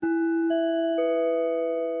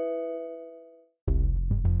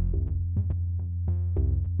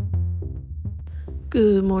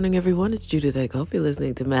Good morning, everyone. It's Judith Egg. Hope you're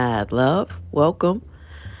listening to Mad Love. Welcome.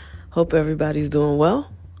 Hope everybody's doing well.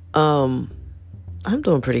 I'm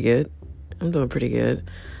doing pretty good. There's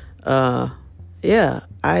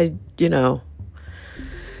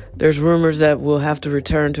rumors that we'll have to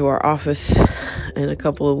return to our office in a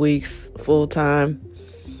couple of weeks full time.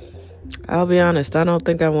 I'll be honest, I don't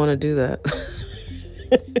think I want to do that.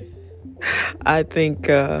 I think,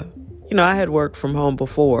 I had worked from home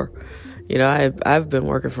before. I've been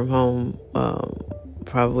working from home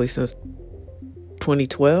probably since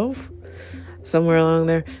 2012, somewhere along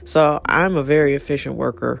there. So I'm a very efficient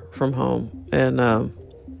worker from home, and I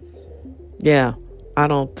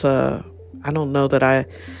don't know that I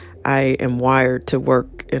am wired to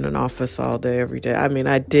work in an office all day every day. I mean,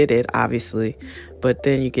 I did it obviously, but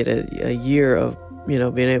then you get a year of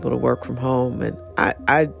being able to work from home, and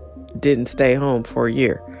I didn't stay home for a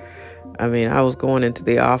year. I mean, I was going into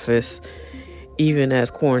the office even as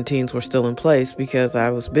quarantines were still in place because I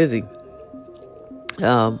was busy.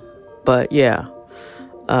 We'll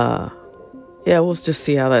just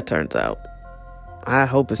see how that turns out. I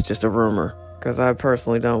hope it's just a rumor because I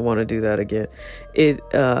personally don't want to do that again. It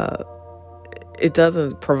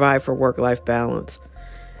doesn't provide for work-life balance.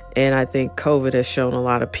 And I think COVID has shown a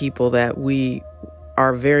lot of people that we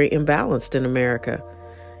are very imbalanced in America.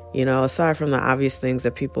 Aside from the obvious things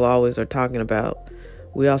that people always are talking about,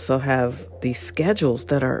 we also have these schedules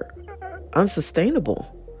that are unsustainable.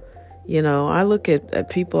 I look at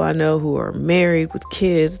people I know who are married with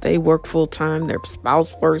kids. They work full time. Their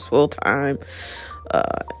spouse works full time.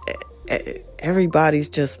 Everybody's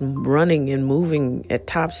just running and moving at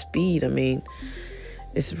top speed. I mean,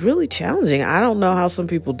 it's really challenging. I don't know how some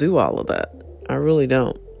people do all of that. I really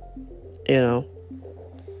don't. And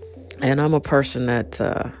I'm a person that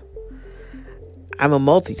I'm a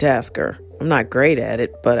multitasker. I'm not great at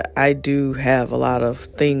it, but I do have a lot of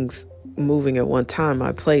things moving at one time.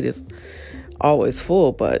 My plate is always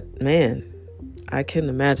full, but man, I couldn't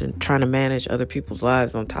imagine trying to manage other people's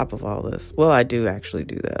lives on top of all this. Well, I do actually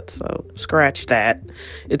do that, so scratch that.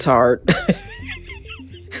 It's hard.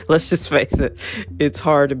 Let's just face it. It's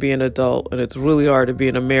hard to be an adult, and it's really hard to be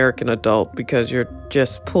an American adult because you're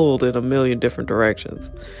just pulled in a million different directions.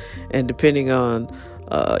 And depending on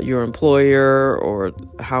your employer or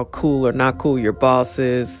how cool or not cool your boss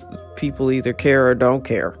is, people either care or don't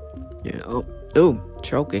care.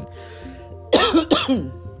 Choking.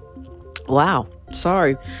 Wow.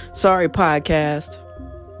 Sorry, podcast.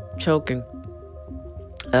 Choking.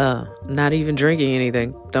 Not even drinking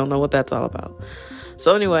anything. Don't know what that's all about.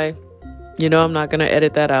 So anyway, I'm not going to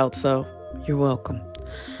edit that out, so you're welcome.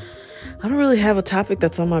 I don't really have a topic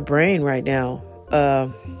that's on my brain right now.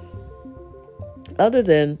 Other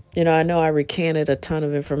than, I know I recanted a ton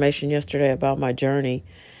of information yesterday about my journey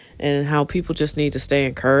and how people just need to stay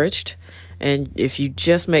encouraged. And if you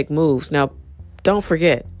just make moves, now don't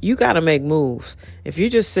forget, you got to make moves. If you're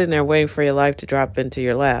just sitting there waiting for your life to drop into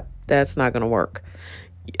your lap, that's not going to work.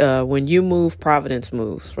 When you move, Providence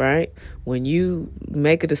moves, right? When you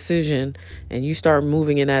make a decision and you start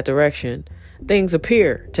moving in that direction, things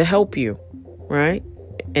appear to help you, right?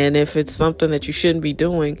 And if it's something that you shouldn't be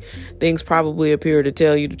doing, things probably appear to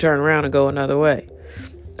tell you to turn around and go another way.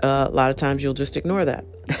 A lot of times you'll just ignore that.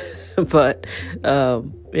 But,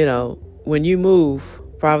 when you move,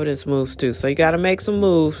 Providence moves too. So you got to make some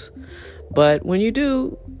moves. But when you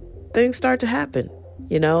do, things start to happen,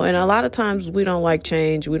 and a lot of times we don't like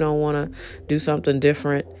change. We don't want to do something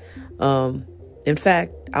different. In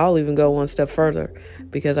fact, I'll even go one step further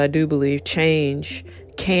because I do believe change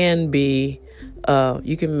can be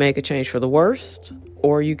you can make a change for the worst,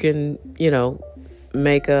 or you can,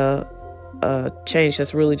 make a change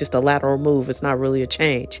that's really just a lateral move. It's not really a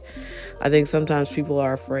change. I think sometimes people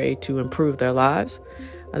are afraid to improve their lives.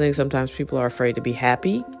 I think sometimes people are afraid to be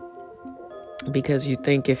happy because you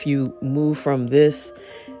think if you move from this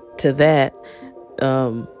to that,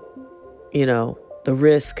 the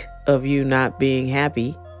risk of you not being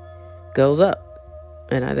happy goes up.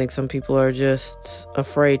 And I think some people are just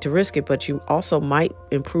afraid to risk it, but you also might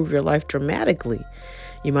improve your life dramatically.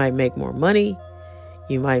 You might make more money.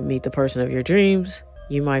 You might meet the person of your dreams.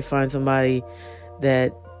 You might find somebody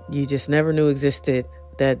that you just never knew existed,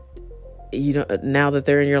 that now that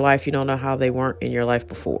they're in your life, you don't know how they weren't in your life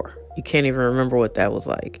before. You can't even remember what that was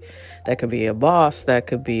like. That could be a boss. That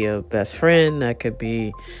could be a best friend. That could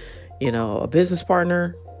be, a business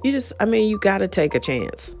partner. You got to take a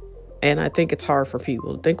chance. And I think it's hard for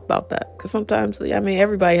people to think about that. Because sometimes,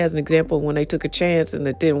 everybody has an example when they took a chance and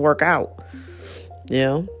it didn't work out.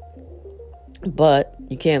 But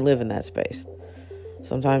you can't live in that space.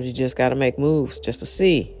 Sometimes you just got to make moves just to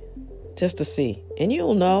see just to see. And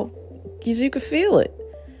you'll know because you can feel it.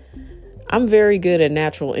 I'm very good at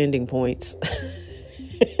natural ending points.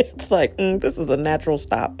 It's like, this is a natural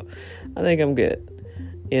stop. I think I'm good,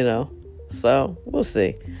 so we'll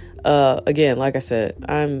see. Again, like I said,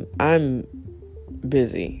 I'm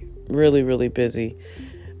busy, really, really busy,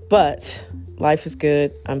 but life is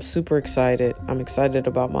good. I'm super excited. I'm excited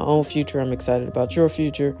about my own future. I'm excited about your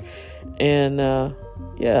future. And,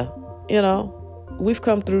 we've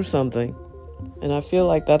come through something, and I feel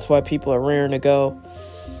like that's why people are raring to go,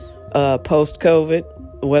 post-COVID.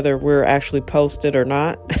 Whether we're actually posted or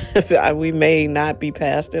not, we may not be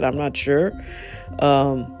past it. I'm not sure.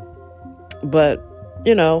 But,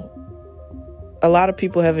 a lot of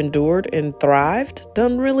people have endured and thrived,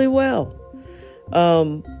 done really well.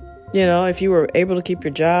 If you were able to keep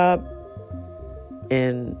your job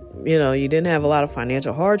and, you didn't have a lot of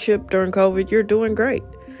financial hardship during COVID, you're doing great.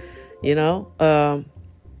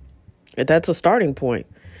 That's a starting point.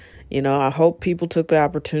 I hope people took the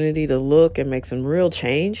opportunity to look and make some real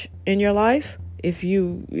change in your life. If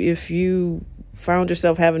you found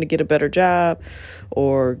yourself having to get a better job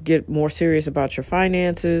or get more serious about your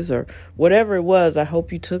finances or whatever it was, I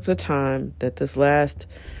hope you took the time that this last,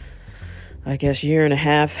 year and a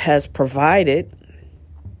half has provided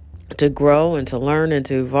to grow and to learn and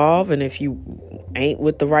to evolve. And if you ain't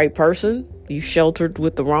with the right person, you sheltered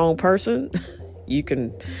with the wrong person, you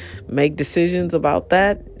can make decisions about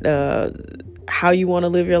that, how you want to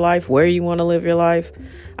live your life, where you want to live your life.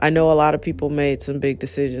 I know a lot of people made some big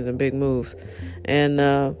decisions and big moves.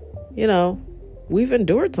 And, we've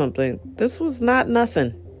endured something. This was not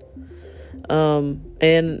nothing.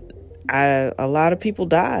 And a lot of people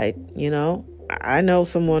died, I know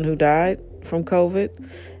someone who died from COVID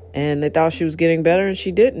and they thought she was getting better and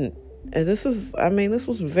she didn't. And this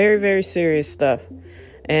was very, very serious stuff.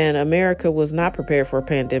 And America was not prepared for a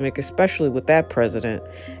pandemic, especially with that president.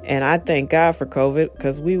 And I thank God for COVID,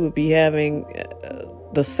 because we would be having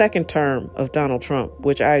the second term of Donald Trump,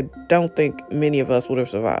 which I don't think many of us would have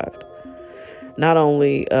survived. Not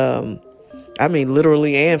only,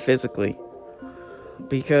 literally and physically,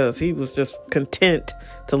 because he was just content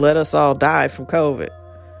to let us all die from COVID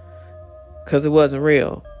because it wasn't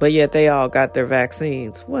real. But yet they all got their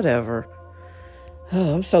vaccines. Whatever.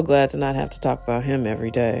 Oh, I'm so glad to not have to talk about him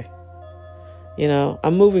every day.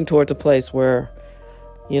 I'm moving towards a place where,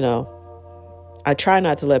 I try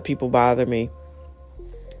not to let people bother me.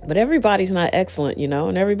 But everybody's not excellent,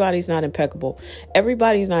 and everybody's not impeccable.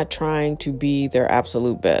 Everybody's not trying to be their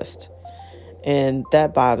absolute best. And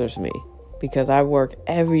that bothers me because I work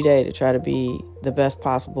every day to try to be the best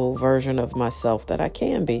possible version of myself that I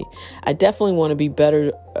can be. I definitely want to be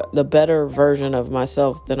the better version of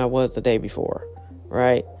myself than I was the day before.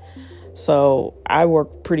 Right. So I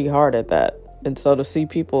work pretty hard at that. And so to see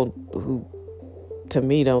people who, to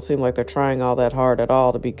me, don't seem like they're trying all that hard at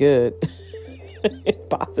all to be good, it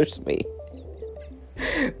bothers me.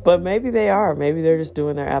 But maybe they are. Maybe they're just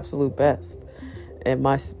doing their absolute best. And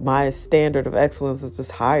my standard of excellence is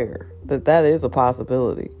just higher. That is a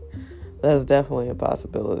possibility. That's definitely a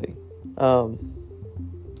possibility.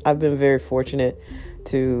 I've been very fortunate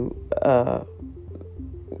to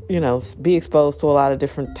be exposed to a lot of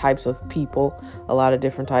different types of people, a lot of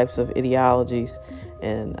different types of ideologies.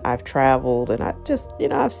 And I've traveled and I just,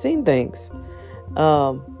 I've seen things.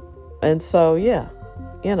 And so,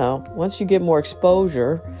 once you get more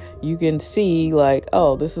exposure, you can see like,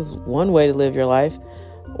 oh, this is one way to live your life,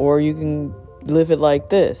 or you can live it like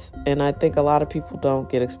this. And I think a lot of people don't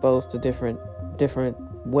get exposed to different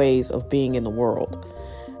ways of being in the world.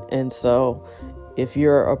 And so if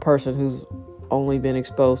you're a person who's only been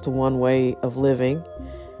exposed to one way of living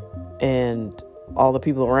and all the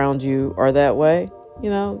people around you are that way,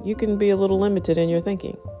 you can be a little limited in your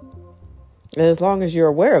thinking. And as long as you're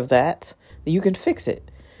aware of that, you can fix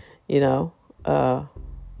it. You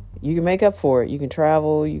can make up for it. You can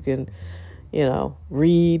travel. You can,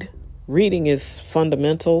 read. Reading is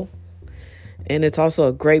fundamental. And it's also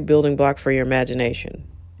a great building block for your imagination.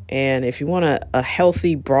 And if you want a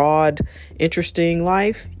healthy, broad, interesting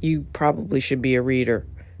life, you probably should be a reader.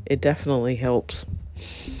 It definitely helps.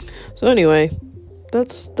 So anyway,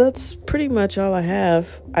 that's pretty much all I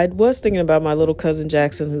have. I was thinking about my little cousin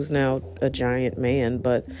Jackson, who's now a giant man,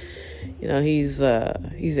 but he's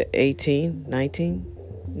 18, 19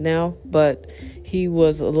 now, but he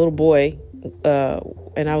was a little boy,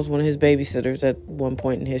 and I was one of his babysitters at one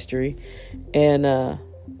point in history. And I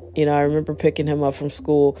remember picking him up from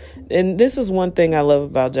school. And this is one thing I love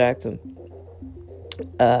about Jackson.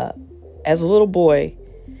 As a little boy,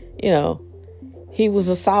 he was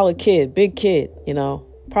a solid kid, big kid,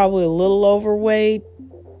 probably a little overweight,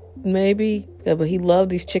 maybe. Yeah, but he loved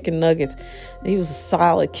these chicken nuggets. He was a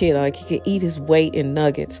solid kid. Like, he could eat his weight in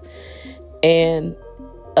nuggets. And,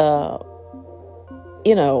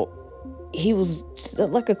 you know, he was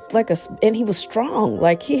and he was strong.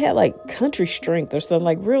 Like, he had like country strength or something,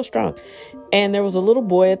 like real strong. And there was a little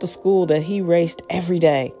boy at the school that he raced every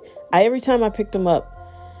day. Every time I picked him up,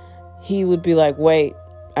 he would be like, wait,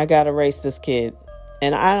 I got to race this kid.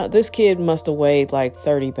 And this kid must have weighed like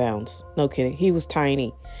 30 pounds. No kidding. He was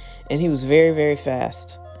tiny and he was very, very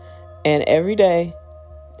fast. And every day,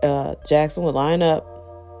 Jackson would line up,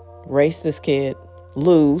 race this kid,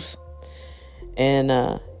 lose.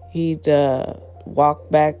 And he'd walk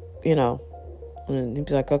back, you know, and he'd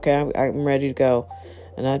be like, okay, I'm ready to go.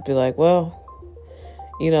 And I'd be like, well,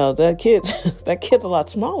 you know, that kid's a lot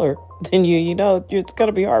smaller than you. You know, it's going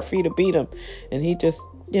to be hard for you to beat him. And he just,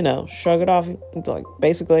 you know, shrug it off. Like,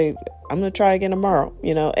 basically, I'm going to try again tomorrow,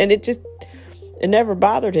 you know. And it never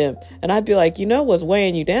bothered him. And I'd be like, you know, what's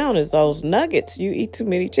weighing you down is those nuggets. You eat too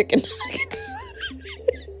many chicken nuggets.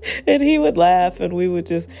 And he would laugh and we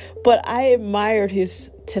would but I admired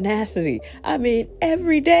his tenacity. I mean,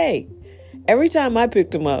 every day, every time I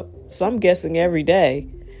picked him up, so I'm guessing every day,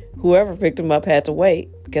 whoever picked him up had to wait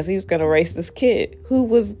because he was going to race this kid who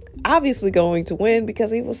was obviously going to win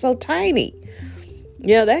because he was so tiny.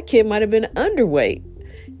 You know, that kid might have been underweight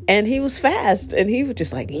and he was fast and he would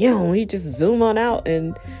just like, you know, he'd just zoom on out.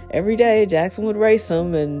 And every day Jackson would race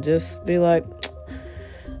him and just be like,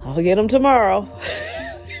 I'll get him tomorrow.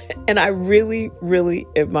 And I really, really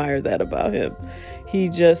admire that about him. He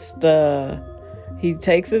just, he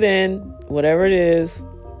takes it in, whatever it is,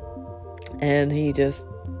 and he just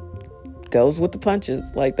goes with the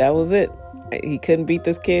punches. Like, that was it. He couldn't beat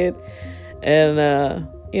this kid. And,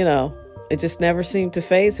 you know, it just never seemed to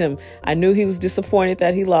faze him. I knew he was disappointed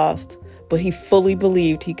that he lost, but he fully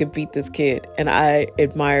believed he could beat this kid. And I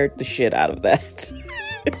admired the shit out of that.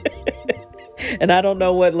 And I don't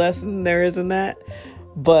know what lesson there is in that.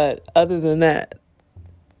 But other than that,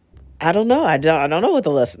 I don't know. I don't know what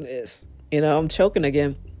the lesson is. You know, I'm choking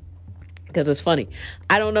again because it's funny.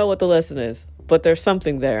 I don't know what the lesson is, but there's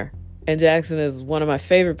something there. And Jackson is one of my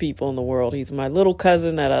favorite people in the world. He's my little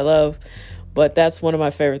cousin that I love, but that's one of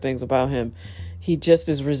my favorite things about him. He just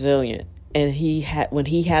is resilient. And when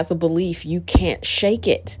he has a belief, you can't shake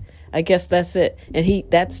it. I guess that's it. And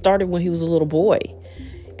that started when he was a little boy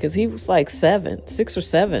because he was like 6 or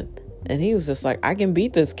 7. And he was just like, I can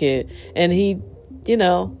beat this kid. And he, you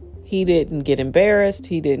know, he didn't get embarrassed.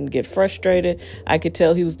 He didn't get frustrated. I could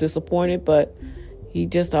tell he was disappointed, but he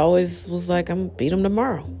just always was like, I'm going to beat him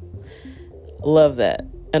tomorrow. Love that.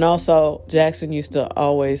 And also, Jackson used to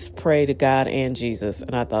always pray to God and Jesus.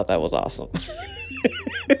 And I thought that was awesome.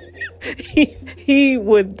 He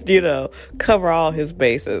would, you know, cover all his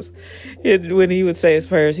bases. When he would say his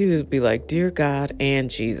prayers, he would be like, Dear God and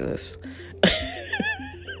Jesus.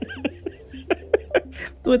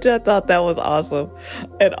 Which I thought that was awesome.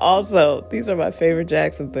 And also, these are my favorite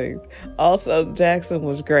Jackson things. Also, Jackson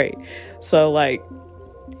was great. So, like,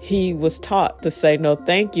 he was taught to say no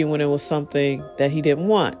thank you when it was something that he didn't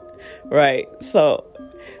want, right? So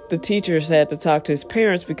the teachers had to talk to his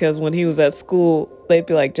parents because when he was at school, they'd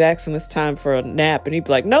be like, Jackson, it's time for a nap. And he'd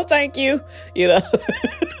be like, no, thank you. You know,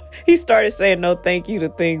 he started saying no thank you to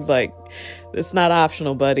things like, it's not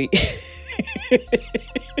optional, buddy.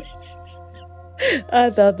 I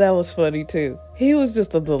thought that was funny too. He was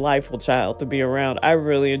just a delightful child to be around. I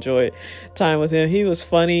really enjoyed time with him. He was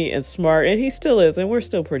funny and smart, and he still is, and we're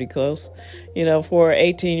still pretty close. You know, for an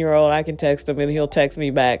 18-year-old, I can text him and he'll text me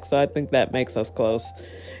back, so I think that makes us close.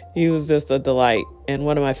 He was just a delight and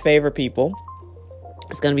one of my favorite people.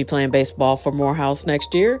 He's going to be playing baseball for Morehouse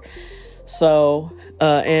next year. So,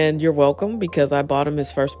 and you're welcome because I bought him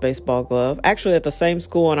his first baseball glove. Actually, at the same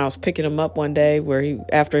school, and I was picking him up one day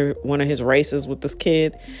after one of his races with this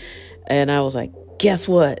kid. And I was like, guess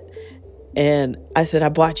what? And I said, I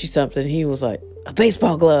bought you something. And he was like, a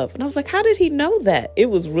baseball glove. And I was like, how did he know that? It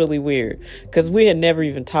was really weird because we had never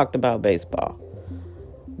even talked about baseball.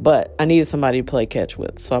 But I needed somebody to play catch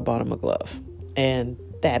with. So I bought him a glove. And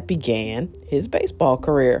that began his baseball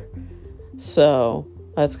career. So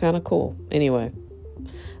that's kind of cool. Anyway,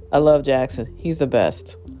 I love Jackson. He's the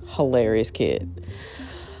best. Hilarious kid.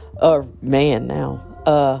 Or man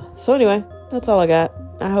now. So anyway, that's all I got.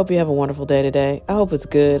 I hope you have a wonderful day today. I hope it's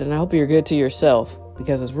good. And I hope you're good to yourself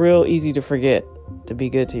because it's real easy to forget to be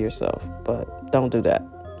good to yourself. But don't do that.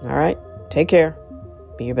 All right? Take care.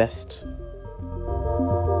 Be your best.